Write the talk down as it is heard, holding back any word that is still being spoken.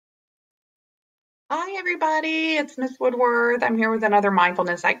Hi, everybody. It's Miss Woodworth. I'm here with another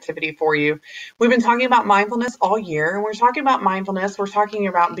mindfulness activity for you. We've been talking about mindfulness all year, and we're talking about mindfulness. We're talking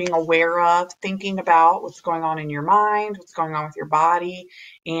about being aware of, thinking about what's going on in your mind, what's going on with your body,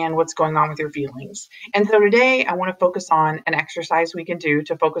 and what's going on with your feelings. And so today, I want to focus on an exercise we can do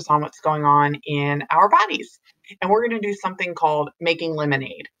to focus on what's going on in our bodies. And we're going to do something called making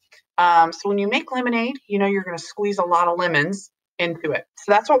lemonade. So when you make lemonade, you're going to squeeze a lot of lemons into it.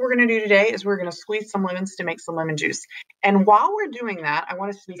 So that's what we're going to do today is we're going to squeeze some lemons to make some lemon juice. And while we're doing that, I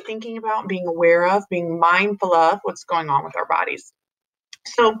want us to be thinking about, being aware of, being mindful of what's going on with our bodies.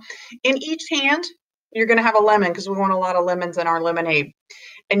 So in each hand, you're going to have a lemon because we want a lot of lemons in our lemonade.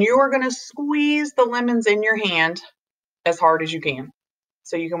 And you are going to squeeze the lemons in your hand as hard as you can.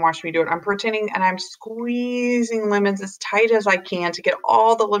 So you can watch me do it. I'm pretending and I'm squeezing lemons as tight as I can to get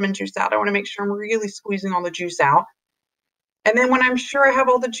all the lemon juice out. I want to make sure I'm really squeezing all the juice out. And then when I'm sure I have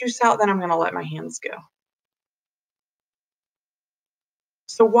all the juice out, then I'm going to let my hands go.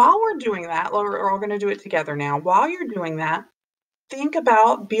 So while we're doing that, we're all going to do it together now. While you're doing that, think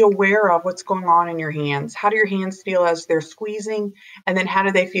about, be aware of what's going on in your hands. How do your hands feel as they're squeezing? And then how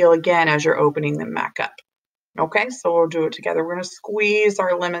do they feel again as you're opening them back up? Okay, so we'll do it together. We're going to squeeze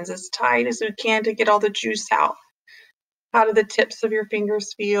our lemons as tight as we can to get all the juice out. How do the tips of your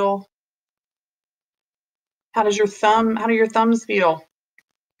fingers feel? How do your thumbs feel?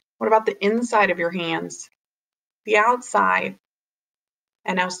 What about the inside of your hands? The outside?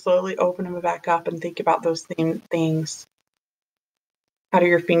 And now slowly open them back up and think about those same things. How do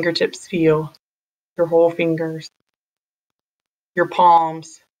your fingertips feel? Your whole fingers, your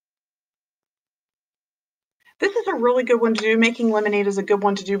palms. This is a really good one to do. Making lemonade is a good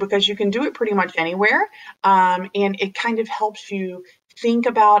one to do because you can do it pretty much anywhere. And it kind of helps you think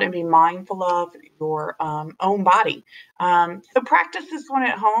about and be mindful of your own body. So practice this one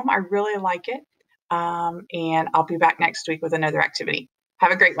at home. I really like it. And I'll be back next week with another activity.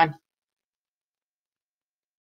 Have a great one.